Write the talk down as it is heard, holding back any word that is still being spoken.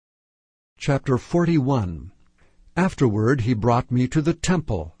Chapter 41. Afterward he brought me to the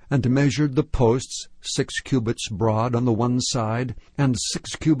temple, and measured the posts 6 cubits broad on the one side, and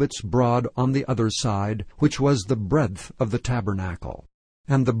 6 cubits broad on the other side, which was the breadth of the tabernacle.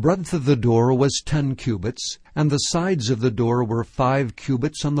 And the breadth of the door was 10 cubits, and the sides of the door were 5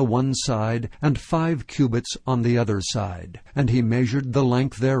 cubits on the one side, and 5 cubits on the other side. And he measured the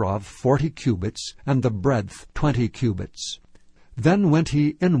length thereof 40 cubits, and the breadth 20 cubits. Then went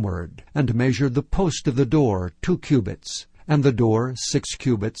he inward, and measured the post of the door 2 cubits, and the door 6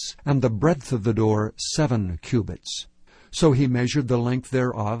 cubits, and the breadth of the door 7 cubits. So he measured the length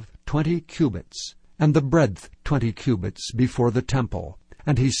thereof 20 cubits, and the breadth 20 cubits before the temple.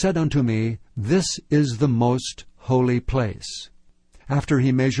 And he said unto me, This is the most holy place. After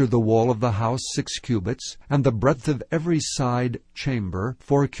he measured the wall of the house 6 cubits, and the breadth of every side chamber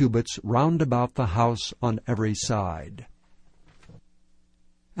 4 cubits round about the house on every side.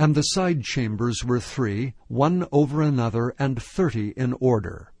 And the side chambers were 3, one over another, and 30 in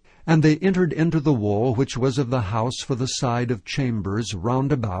order. And they entered into the wall which was of the house for the side of chambers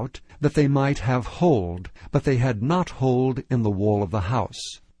round about, that they might have hold, but they had not hold in the wall of the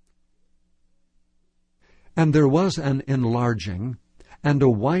house. And there was an enlarging, and a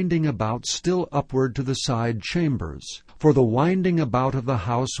winding about still upward to the side chambers. For the winding about of the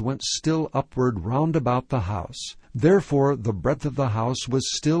house went still upward round about the house. Therefore the breadth of the house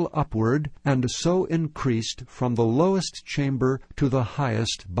was still upward, and so increased from the lowest chamber to the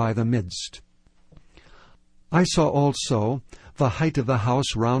highest by the midst. I saw also the height of the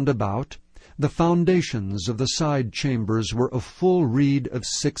house round about. The foundations of the side chambers were a full reed of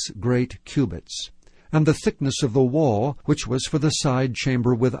 6 great cubits. And the thickness of the wall, which was for the side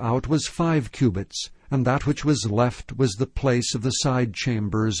chamber without, was 5 cubits, and that which was left was the place of the side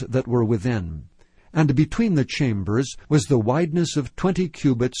chambers that were within. And between the chambers was the wideness of 20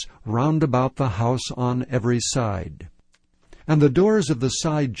 cubits round about the house on every side. And the doors of the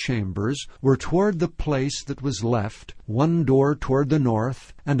side chambers were toward the place that was left, one door toward the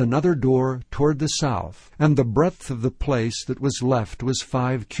north, and another door toward the south. And the breadth of the place that was left was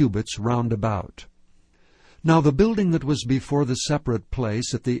 5 cubits round about. Now the building that was before the separate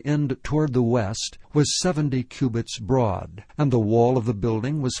place at the end toward the west was 70 cubits broad, and the wall of the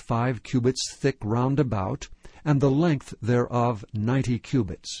building was 5 cubits thick round about, and the length thereof 90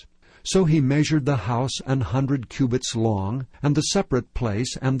 cubits. So he measured the house 100 cubits long, and the separate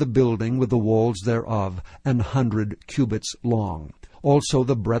place and the building with the walls thereof 100 cubits long. Also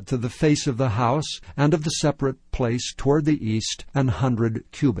the breadth of the face of the house and of the separate place toward the east 100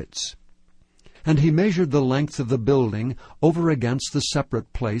 cubits. And he measured the length of the building over against the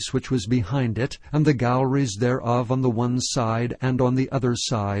separate place which was behind it, and the galleries thereof on the one side and on the other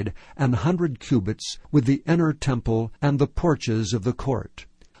side, 100 cubits, with the inner temple and the porches of the court.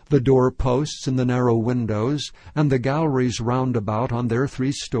 The door posts and the narrow windows, and the galleries round about on their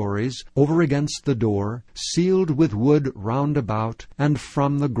 3 stories, over against the door, sealed with wood round about, and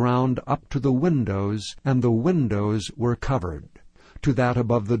from the ground up to the windows, and the windows were covered. To that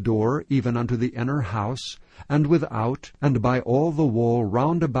above the door, even unto the inner house, and without, and by all the wall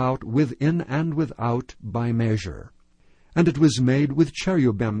round about, within and without, by measure. And it was made with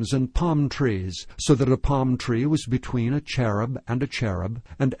cherubims and palm trees, so that a palm tree was between a cherub,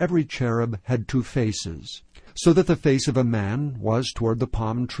 and every cherub had 2 faces. So that the face of a man was toward the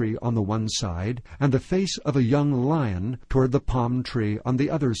palm tree on the one side, and the face of a young lion toward the palm tree on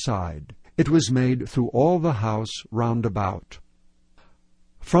the other side. It was made through all the house round about.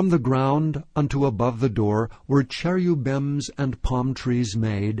 From the ground unto above the door were cherubims and palm trees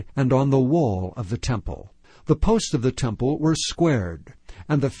made, and on the wall of the temple. The posts of the temple were squared,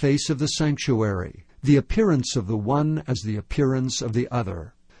 and the face of the sanctuary, the appearance of the one as the appearance of the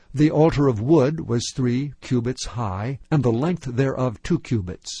other. The altar of wood was 3 cubits high, and the length thereof 2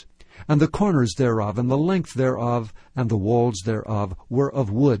 cubits. And the corners thereof, and the length thereof, and the walls thereof were of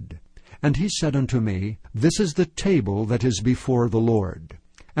wood. And he said unto me, This is the table that is before the Lord.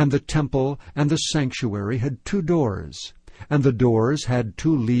 And the temple and the sanctuary had 2 doors, and the doors had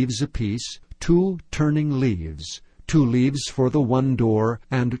 2 leaves apiece, 2 turning leaves, 2 leaves for the one door,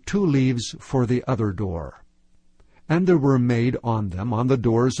 and 2 leaves for the other door. And there were made on them, on the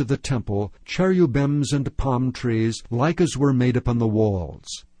doors of the temple, cherubims and palm trees, like as were made upon the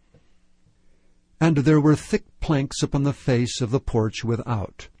walls. And there were thick planks upon the face of the porch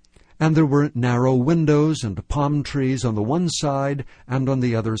without. And there were narrow windows and palm trees on the one side and on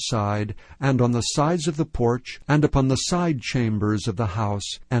the other side, and on the sides of the porch, and upon the side chambers of the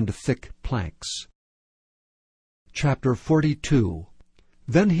house, and thick planks. Chapter 42.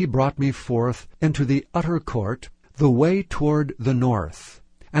 Then he brought me forth into the utter court, the way toward the north.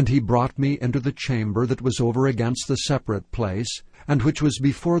 And he brought me into the chamber that was over against the separate place, and which was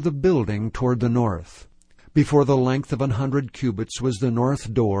before the building toward the north. Before the length of 100 cubits was the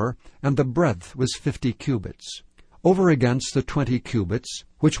north door, and the breadth was 50 cubits. Over against the 20 cubits,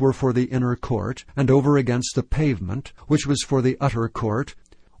 which were for the inner court, and over against the pavement, which was for the utter court,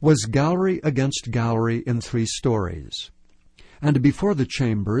 was gallery against gallery in 3 stories. And before the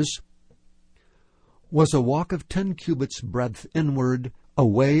chambers was a walk of 10 cubits breadth inward, a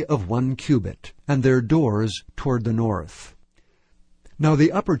way of 1 cubit, and their doors toward the north. Now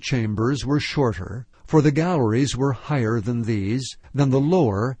the upper chambers were shorter, for the galleries were higher than these, than the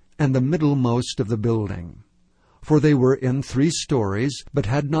lower and the middlemost of the building. For they were in 3 stories, but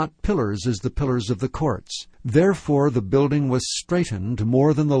had not pillars as the pillars of the courts. Therefore the building was straitened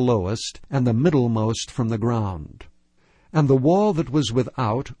more than the lowest, and the middlemost from the ground. And the wall that was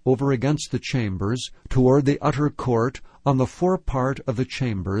without, over against the chambers, toward the utter court, on the forepart of the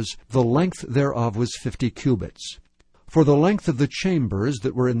chambers, the length thereof was 50 cubits. For the length of the chambers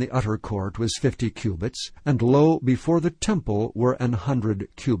that were in the utter court was 50 cubits, and lo, before the temple were 100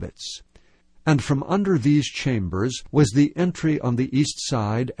 cubits. And from under these chambers was the entry on the east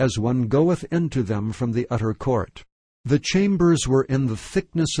side, as one goeth into them from the utter court. The chambers were in the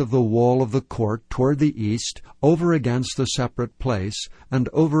thickness of the wall of the court toward the east, over against the separate place, and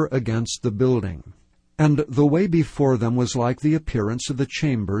over against the building. And the way before them was like the appearance of the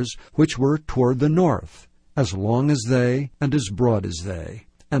chambers which were toward the north, as long as they, and as broad as they.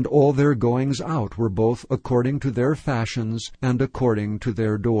 And all their goings out were both according to their fashions, and according to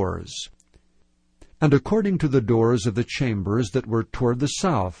their doors. And according to the doors of the chambers that were toward the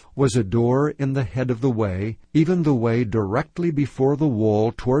south was a door in the head of the way, even the way directly before the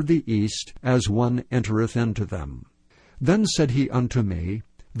wall toward the east, as one entereth into them. Then said he unto me,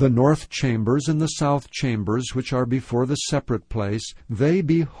 The north chambers and the south chambers which are before the separate place, they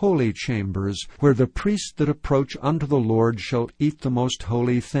be holy chambers, where the priests that approach unto the Lord shall eat the most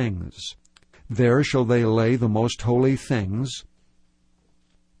holy things. There shall they lay the most holy things,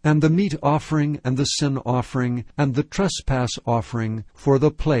 and the meat offering, and the sin offering, and the trespass offering, for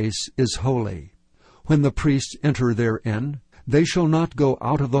the place is holy. When the priests enter therein, they shall not go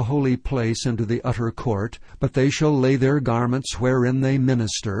out of the holy place into the utter court, but they shall lay their garments wherein they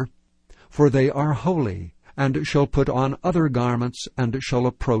minister, for they are holy, and shall put on other garments, and shall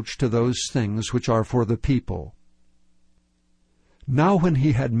approach to those things which are for the people. Now when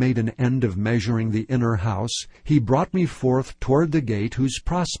he had made an end of measuring the inner house, he brought me forth toward the gate whose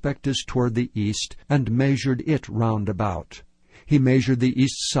prospect is toward the east, and measured it round about. He measured the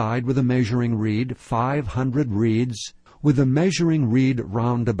east side with a measuring reed, 500 reeds, with a measuring reed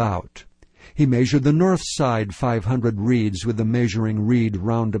round about. He measured the north side 500 reeds with a measuring reed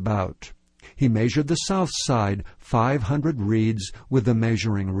round about. He measured the south side 500 reeds with a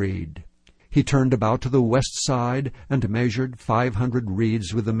measuring reed. He turned about to the west side, and measured 500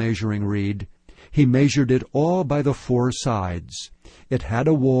 reeds with the measuring reed. He measured it all by the 4 sides. It had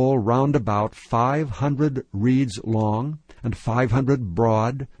a wall round about 500 reeds long, and 500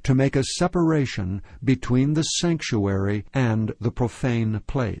 broad, to make a separation between the sanctuary and the profane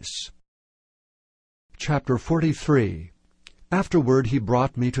place. Chapter 43. Afterward he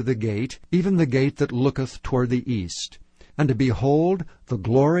brought me to the gate, even the gate that looketh toward the east. And behold, the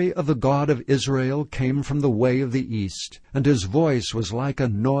glory of the God of Israel came from the way of the east, and his voice was like a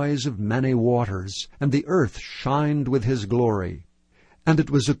noise of many waters, and the earth shined with his glory. And it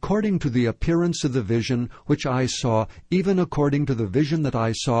was according to the appearance of the vision which I saw, even according to the vision that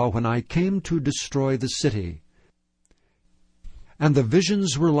I saw when I came to destroy the city. And the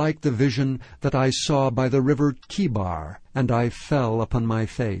visions were like the vision that I saw by the river Chebar, and I fell upon my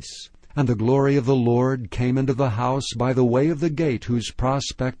face. And the glory of the Lord came into the house by the way of the gate whose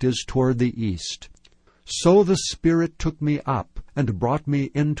prospect is toward the east. So the Spirit took me up, and brought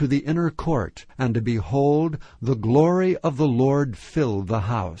me into the inner court, and behold, the glory of the Lord filled the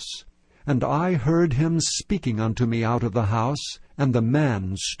house. And I heard him speaking unto me out of the house, and the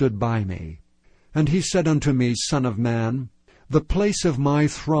man stood by me. And he said unto me, Son of man, the place of my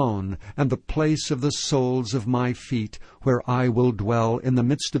throne, and the place of the soles of my feet, where I will dwell in the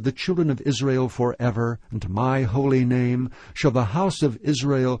midst of the children of Israel forever, and my holy name shall the house of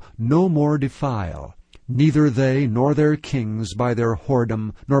Israel no more defile, neither they nor their kings by their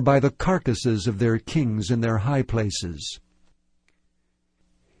whoredom, nor by the carcasses of their kings in their high places.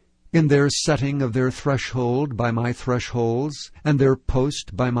 In their setting of their threshold by my thresholds, and their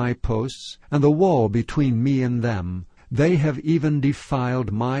post by my posts, and the wall between me and them, they have even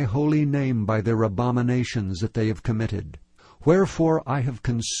defiled my holy name by their abominations that they have committed. Wherefore I have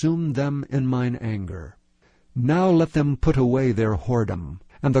consumed them in mine anger. Now let them put away their whoredom,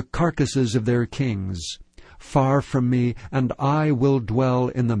 and the carcasses of their kings. Far from me, and I will dwell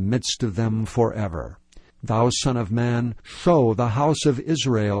in the midst of them forever. Thou Son of man, show the house of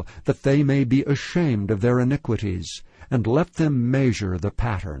Israel, that they may be ashamed of their iniquities, and let them measure the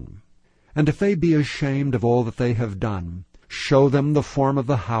pattern. And if they be ashamed of all that they have done, show them the form of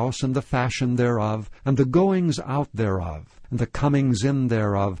the house, and the fashion thereof, and the goings out thereof, and the comings in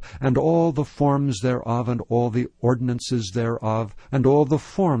thereof, and all the forms thereof, and all the ordinances thereof, and all the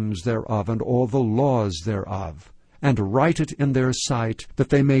forms thereof, and all the laws thereof, and write it in their sight, that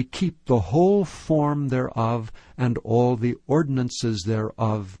they may keep the whole form thereof, and all the ordinances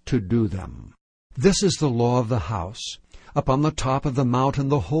thereof, to do them. This is the law of the house. Upon the top of the mountain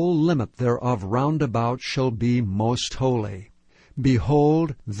the whole limit thereof round about shall be most holy.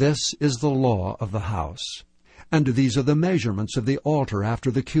 Behold, this is the law of the house. And these are the measurements of the altar after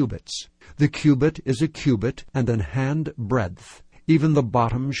the cubits. The cubit is a cubit, and an hand breadth. Even the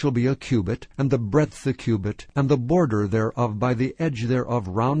bottom shall be a cubit, and the breadth a cubit, and the border thereof by the edge thereof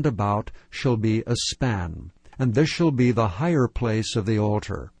round about shall be a span. And this shall be the higher place of the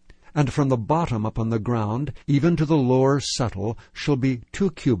altar. And from the bottom upon the ground, even to the lower settle, shall be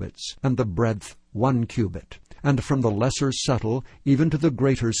 2 cubits, and the breadth 1 cubit. And from the lesser settle, even to the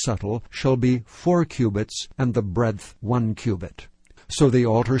greater settle, shall be 4 cubits, and the breadth 1 cubit. So the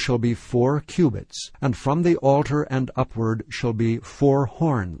altar shall be 4 cubits, and from the altar and upward shall be 4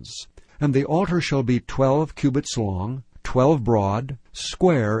 horns. And the altar shall be 12 cubits long, 12 broad,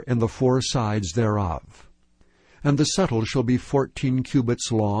 square in the 4 sides thereof. And the settle shall be 14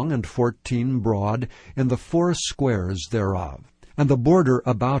 cubits long, and 14 broad, in the 4 squares thereof. And the border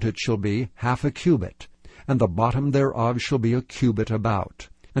about it shall be 1/2 cubit, and the bottom thereof shall be a cubit about.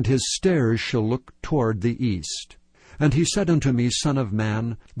 And his stairs shall look toward the east. And he said unto me, Son of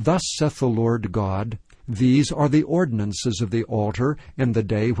man, thus saith the Lord God, These are the ordinances of the altar in the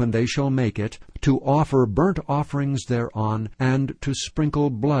day when they shall make it, to offer burnt offerings thereon, and to sprinkle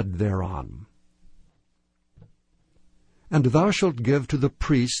blood thereon. And thou shalt give to the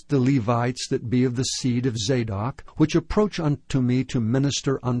priests the Levites that be of the seed of Zadok, which approach unto me to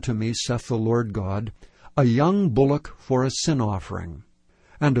minister unto me, saith the Lord God, a young bullock for a sin offering.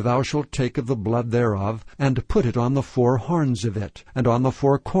 And thou shalt take of the blood thereof, and put it on the 4 horns of it, and on the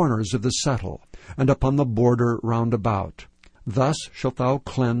 4 corners of the settle, and upon the border round about. Thus shalt thou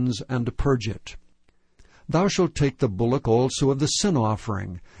cleanse and purge it. Thou shalt take the bullock also of the sin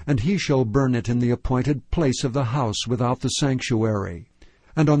offering, and he shall burn it in the appointed place of the house without the sanctuary.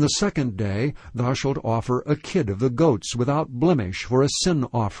 And on the 2nd day thou shalt offer a kid of the goats without blemish for a sin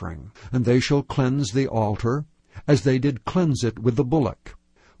offering, and they shall cleanse the altar, as they did cleanse it with the bullock.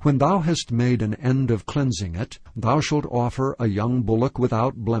 When thou hast made an end of cleansing it, thou shalt offer a young bullock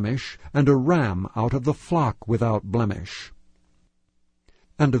without blemish, and a ram out of the flock without blemish.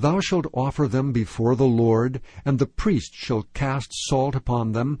 And thou shalt offer them before the Lord, and the priest shall cast salt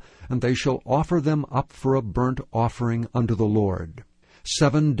upon them, and they shall offer them up for a burnt offering unto the Lord.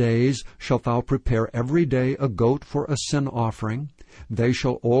 7 days shalt thou prepare every day a goat for a sin offering. They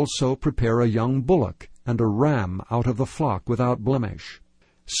shall also prepare a young bullock, and a ram out of the flock without blemish.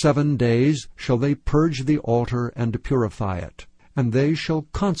 7 days shall they purge the altar and purify it, and they shall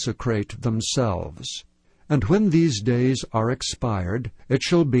consecrate themselves. And when these days are expired, it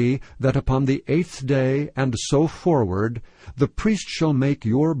shall be that upon the 8th day and so forward, the priest shall make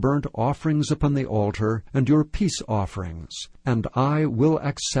your burnt offerings upon the altar, and your peace offerings, and I will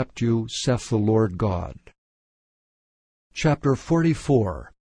accept you, saith the Lord God. Chapter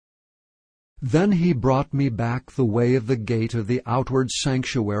 44. Then he brought me back the way of the gate of the outward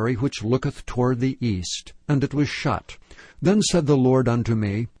sanctuary, which looketh toward the east, and it was shut. Then said the Lord unto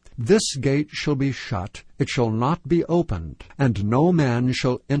me, This gate shall be shut, it shall not be opened, and no man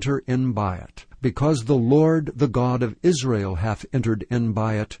shall enter in by it. Because the Lord, the God of Israel, hath entered in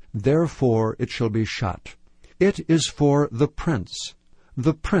by it, therefore it shall be shut. It is for the prince.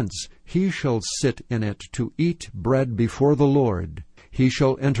 The prince, he shall sit in it to eat bread before the Lord. He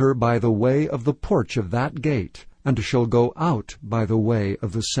shall enter by the way of the porch of that gate, and shall go out by the way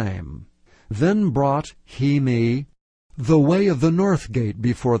of the same. Then brought he me the way of the north gate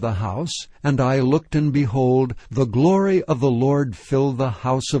before the house, and I looked, and behold, the glory of the Lord filled the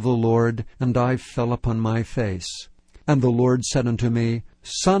house of the Lord, and I fell upon my face. And the Lord said unto me,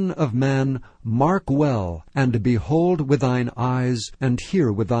 Son of man, mark well, and behold with thine eyes, and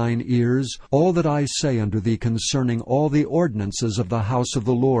hear with thine ears, all that I say unto thee concerning all the ordinances of the house of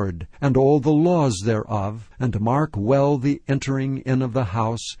the Lord, and all the laws thereof, and mark well the entering in of the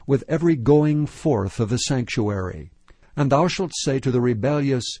house, with every going forth of the sanctuary. And thou shalt say to the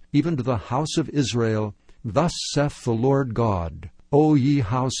rebellious, even to the house of Israel, Thus saith the Lord God, O ye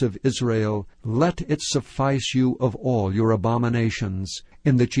house of Israel, let it suffice you of all your abominations,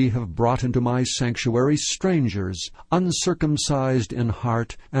 in that ye have brought into my sanctuary strangers, uncircumcised in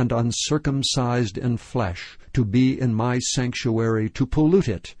heart and uncircumcised in flesh, to be in my sanctuary, to pollute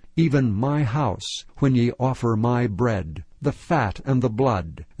it, even my house, when ye offer my bread, the fat and the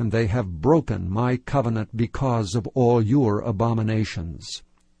blood, and they have broken my covenant because of all your abominations.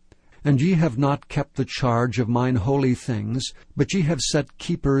 And ye have not kept the charge of mine holy things, but ye have set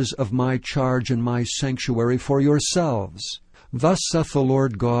keepers of my charge in my sanctuary for yourselves. Thus saith the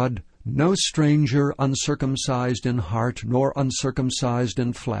Lord God, No stranger uncircumcised in heart, nor uncircumcised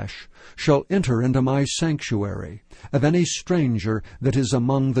in flesh, shall enter into my sanctuary, of any stranger that is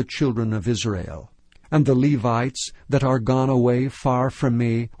among the children of Israel. And the Levites that are gone away far from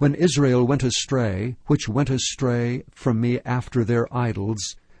me, when Israel went astray, which went astray from me after their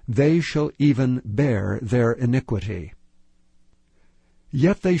idols, they shall even bear their iniquity.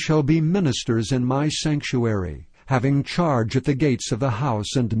 Yet they shall be ministers in my sanctuary, having charge at the gates of the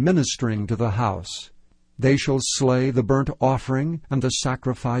house, and ministering to the house. They shall slay the burnt offering and the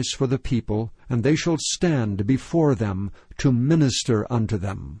sacrifice for the people, and they shall stand before them to minister unto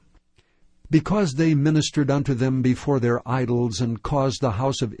them. Because they ministered unto them before their idols, and caused the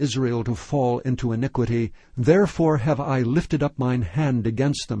house of Israel to fall into iniquity, therefore have I lifted up mine hand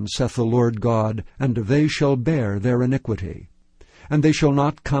against them, saith the Lord God, and they shall bear their iniquity. And they shall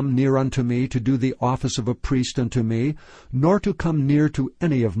not come near unto me to do the office of a priest unto me, nor to come near to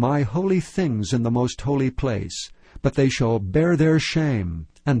any of my holy things in the most holy place, but they shall bear their shame,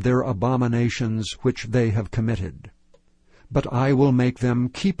 and their abominations which they have committed. But I will make them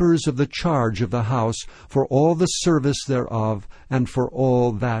keepers of the charge of the house, for all the service thereof, and for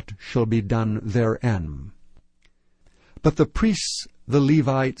all that shall be done therein. But the priests, the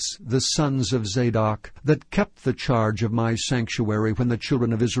Levites, the sons of Zadok, that kept the charge of my sanctuary when the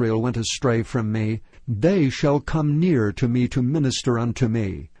children of Israel went astray from me, they shall come near to me to minister unto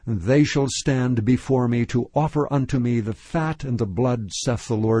me, and they shall stand before me to offer unto me the fat and the blood, saith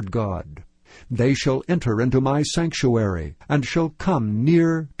the Lord God. They shall enter into my sanctuary, and shall come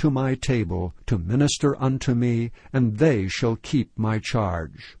near to my table to minister unto me, and they shall keep my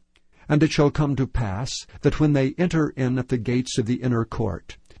charge. And it shall come to pass, that when they enter in at the gates of the inner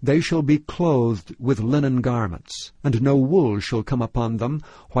court, they shall be clothed with linen garments, and no wool shall come upon them,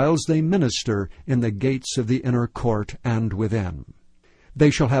 whiles they minister in the gates of the inner court and within.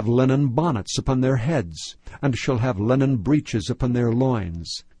 They shall have linen bonnets upon their heads, and shall have linen breeches upon their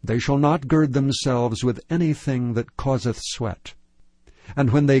loins. They shall not gird themselves with anything that causeth sweat.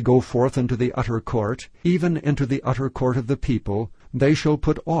 And when they go forth into the utter court, even into the utter court of the people, they shall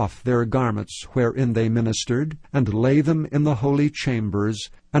put off their garments wherein they ministered, and lay them in the holy chambers,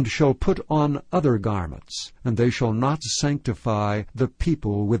 and shall put on other garments, and they shall not sanctify the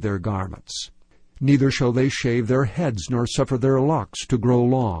people with their garments. Neither shall they shave their heads, nor suffer their locks to grow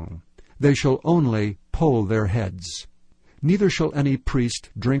long. They shall only poll their heads. Neither shall any priest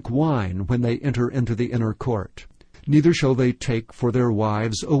drink wine when they enter into the inner court. Neither shall they take for their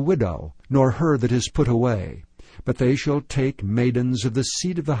wives a widow, nor her that is put away. But they shall take maidens of the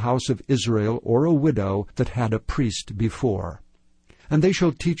seed of the house of Israel, or a widow that had a priest before. And they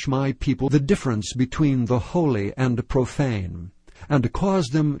shall teach my people the difference between the holy and profane, and cause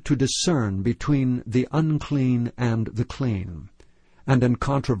them to discern between the unclean and the clean. And in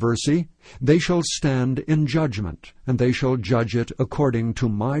controversy they shall stand in judgment, and they shall judge it according to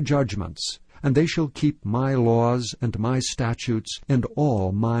my judgments, and they shall keep my laws and my statutes in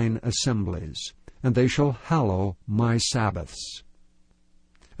all mine assemblies, and they shall hallow my Sabbaths.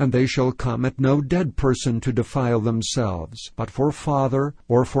 And they shall come at no dead person to defile themselves, but for father,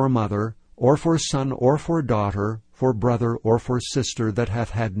 or for mother, or for son, or for daughter, for brother, or for sister that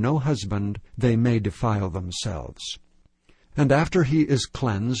hath had no husband, they may defile themselves. And after he is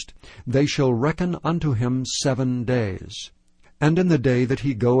cleansed, they shall reckon unto him 7 days. And in the day that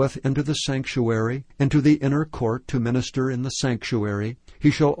he goeth into the sanctuary, into the inner court to minister in the sanctuary,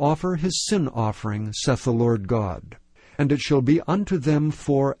 he shall offer his sin offering, saith the Lord God. And it shall be unto them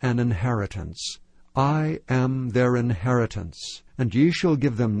for an inheritance. I am their inheritance, and ye shall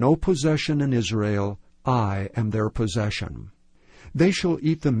give them no possession in Israel. I am their possession. They shall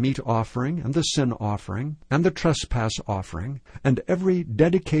eat the meat offering, and the sin offering, and the trespass offering, and every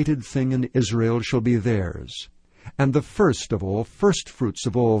dedicated thing in Israel shall be theirs. And the first of all, firstfruits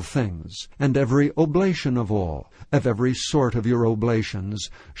of all things, and every oblation of all, of every sort of your oblations,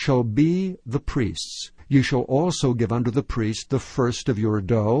 shall be the priest's. Ye shall also give unto the priest the first of your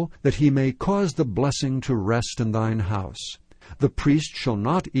dough, that he may cause the blessing to rest in thine house. The priest shall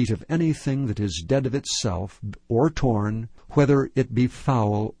not eat of anything that is dead of itself, or torn, whether it be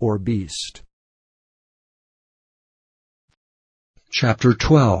fowl or beast. Chapter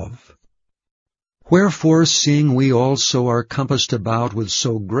 12. Wherefore, seeing we also are compassed about with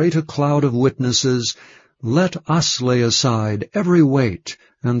so great a cloud of witnesses, let us lay aside every weight,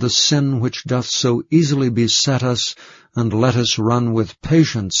 and the sin which doth so easily beset us, and let us run with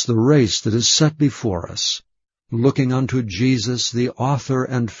patience the race that is set before us, looking unto Jesus, the author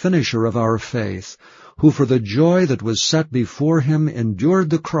and finisher of our faith, who for the joy that was set before him endured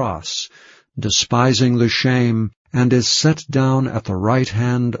the cross, despising the shame, and is set down at the right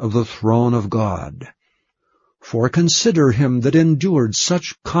hand of the throne of God. For consider him that endured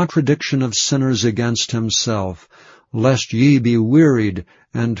such contradiction of sinners against himself, lest ye be wearied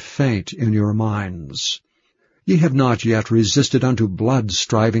and faint in your minds. Ye have not yet resisted unto blood,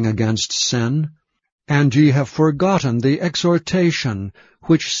 striving against sin. And ye have forgotten the exhortation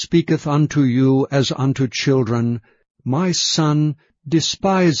which speaketh unto you as unto children, My son,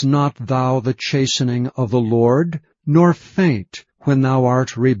 despise not thou the chastening of the Lord, nor faint when thou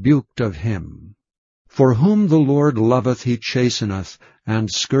art rebuked of him. For whom the Lord loveth he chasteneth, and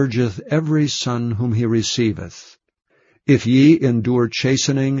scourgeth every son whom he receiveth. If ye endure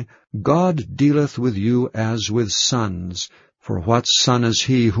chastening, God dealeth with you as with sons. For what son is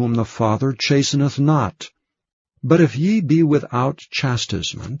he whom the Father chasteneth not? But if ye be without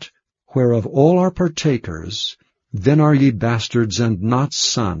chastisement, whereof all are partakers, then are ye bastards and not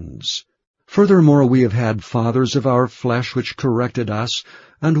sons. Furthermore we have had fathers of our flesh which corrected us,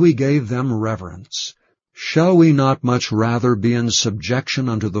 and we gave them reverence. Shall we not much rather be in subjection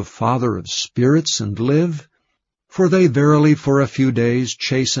unto the Father of spirits, and live? For they verily for a few days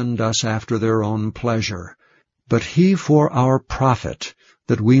chastened us after their own pleasure, but he for our profit,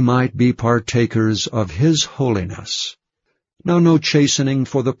 that we might be partakers of his holiness. Now no chastening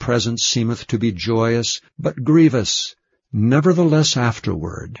for the present seemeth to be joyous, but grievous. Nevertheless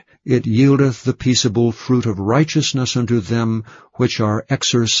afterward it yieldeth the peaceable fruit of righteousness unto them which are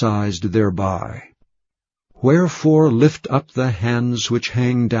exercised thereby. Wherefore lift up the hands which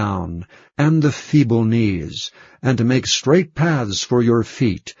hang down, and the feeble knees, and make straight paths for your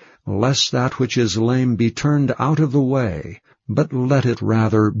feet, lest that which is lame be turned out of the way, but let it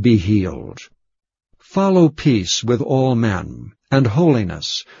rather be healed. Follow peace with all men, and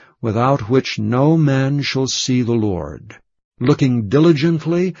holiness, without which no man shall see the Lord, looking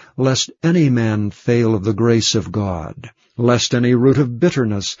diligently, lest any man fail of the grace of God, lest any root of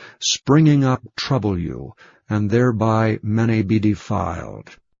bitterness springing up trouble you, and thereby many be defiled,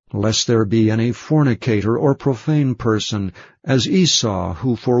 lest there be any fornicator or profane person, as Esau,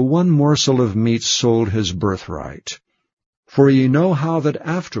 who for one morsel of meat sold his birthright. For ye know how that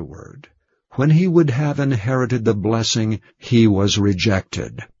afterward, when he would have inherited the blessing, he was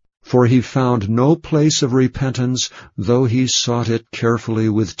rejected. For he found no place of repentance, though he sought it carefully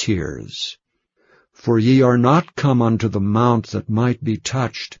with tears. For ye are not come unto the mount that might be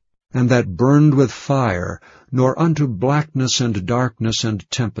touched, and that burned with fire, nor unto blackness and darkness and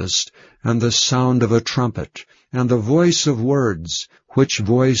tempest, and the sound of a trumpet, and the voice of words, which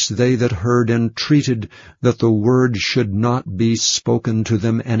voice they that heard entreated that the word should not be spoken to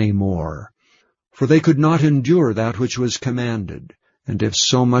them any more. For they could not endure that which was commanded. And if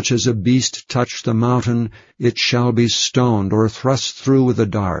so much as a beast touch the mountain, it shall be stoned or thrust through with a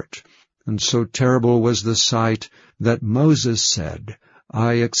dart. And so terrible was the sight that Moses said,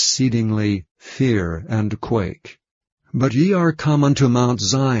 I exceedingly fear and quake. But ye are come unto Mount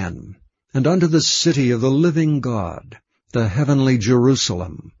Zion, and unto the city of the living God, the heavenly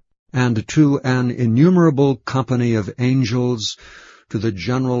Jerusalem, and to an innumerable company of angels, to the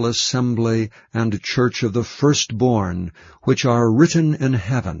general assembly and church of the firstborn, which are written in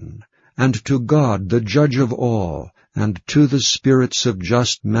heaven, and to God the judge of all, and to the spirits of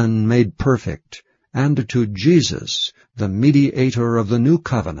just men made perfect, and to Jesus, the mediator of the new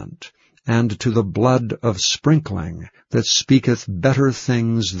covenant, and to the blood of sprinkling, that speaketh better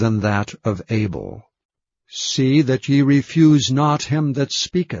things than that of Abel. See that ye refuse not him that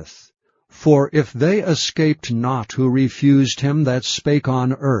speaketh. For if they escaped not who refused him that spake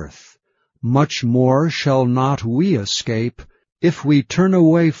on earth, much more shall not we escape, if we turn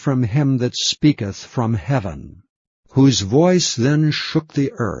away from him that speaketh from heaven, whose voice then shook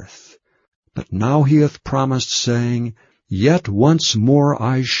the earth. But now he hath promised, saying, Yet once more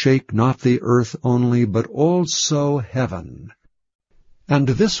I shake not the earth only, but also heaven. And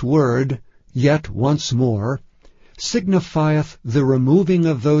this word, yet once more, signifieth the removing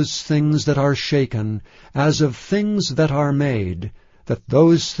of those things that are shaken, as of things that are made, that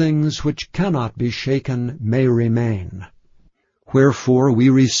those things which cannot be shaken may remain. Wherefore we,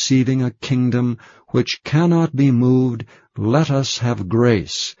 receiving a kingdom which cannot be moved, let us have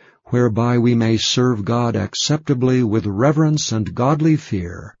grace, whereby we may serve God acceptably with reverence and godly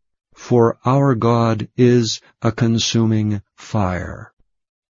fear. For our God is a consuming fire.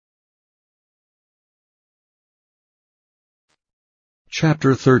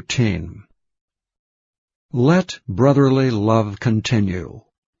 Chapter 13. Let brotherly love continue.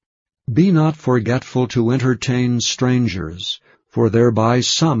 Be not forgetful to entertain strangers, for thereby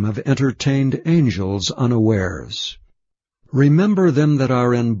some have entertained angels unawares. Remember them that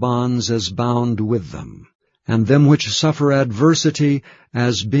are in bonds as bound with them, and them which suffer adversity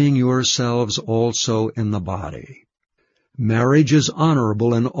as being yourselves also in the body. Marriage is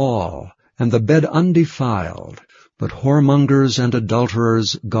honorable in all, and the bed undefiled, but whoremongers and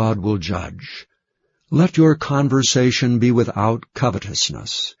adulterers God will judge. Let your conversation be without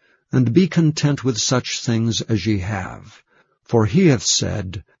covetousness, and be content with such things as ye have. For he hath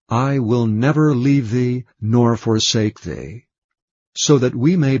said, I will never leave thee, nor forsake thee. So that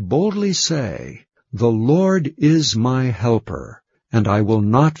we may boldly say, The Lord is my helper, and I will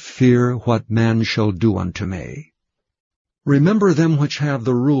not fear what man shall do unto me. Remember them which have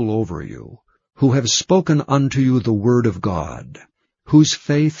the rule over you, who have spoken unto you the word of God, whose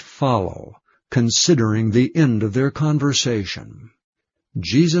faith follow, considering the end of their conversation.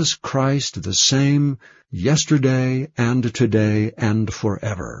 Jesus Christ the same, yesterday and today and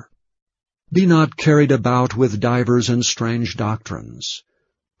forever. Be not carried about with divers and strange doctrines.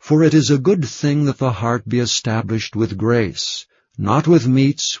 For it is a good thing that the heart be established with grace, not with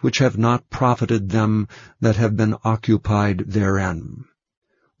meats which have not profited them that have been occupied therein.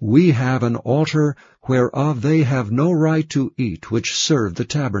 We have an altar whereof they have no right to eat which serve the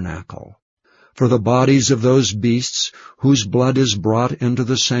tabernacle. For the bodies of those beasts, whose blood is brought into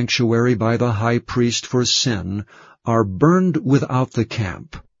the sanctuary by the high priest for sin, are burned without the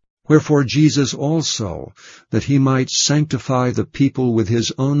camp. Wherefore Jesus also, that he might sanctify the people with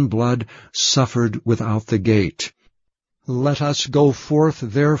his own blood, suffered without the gate. Let us go forth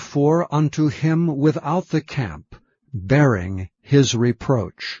therefore unto him without the camp, bearing his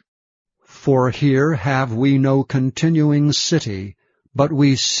reproach. For here have we no continuing city, but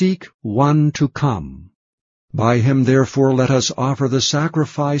we seek one to come. By him therefore let us offer the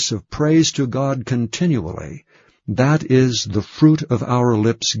sacrifice of praise to God continually, that is the fruit of our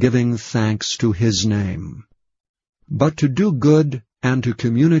lips giving thanks to his name. But to do good and to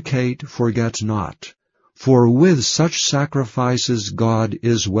communicate forget not, for with such sacrifices God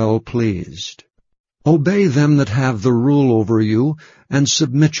is well pleased. Obey them that have the rule over you, and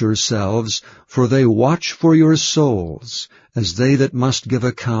submit yourselves, for they watch for your souls, as they that must give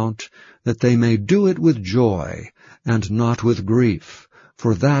account, that they may do it with joy, and not with grief,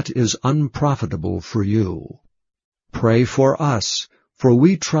 for that is unprofitable for you. Pray for us, for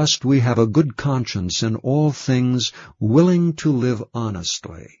we trust we have a good conscience in all things, willing to live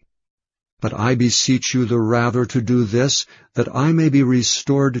honestly. But I beseech you the rather to do this, that I may be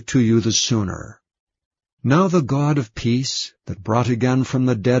restored to you the sooner. Now the God of peace, that brought again from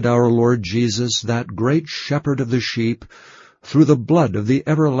the dead our Lord Jesus, that great shepherd of the sheep, through the blood of the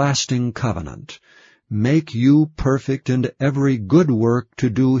everlasting covenant, make you perfect in every good work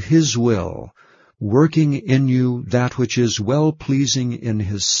to do his will, working in you that which is well-pleasing in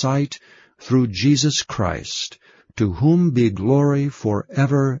his sight, through Jesus Christ, to whom be glory for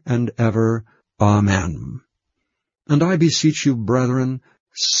ever and ever. Amen. And I beseech you, brethren,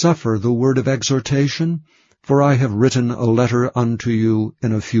 suffer the word of exhortation, for I have written a letter unto you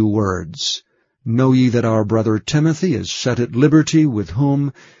in a few words. Know ye that our brother Timothy is set at liberty, with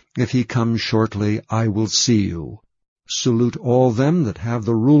whom, if he come shortly, I will see you. Salute all them that have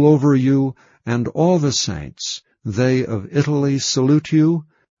the rule over you, and all the saints. They of Italy salute you.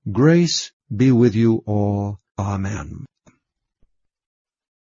 Grace be with you all. Amen.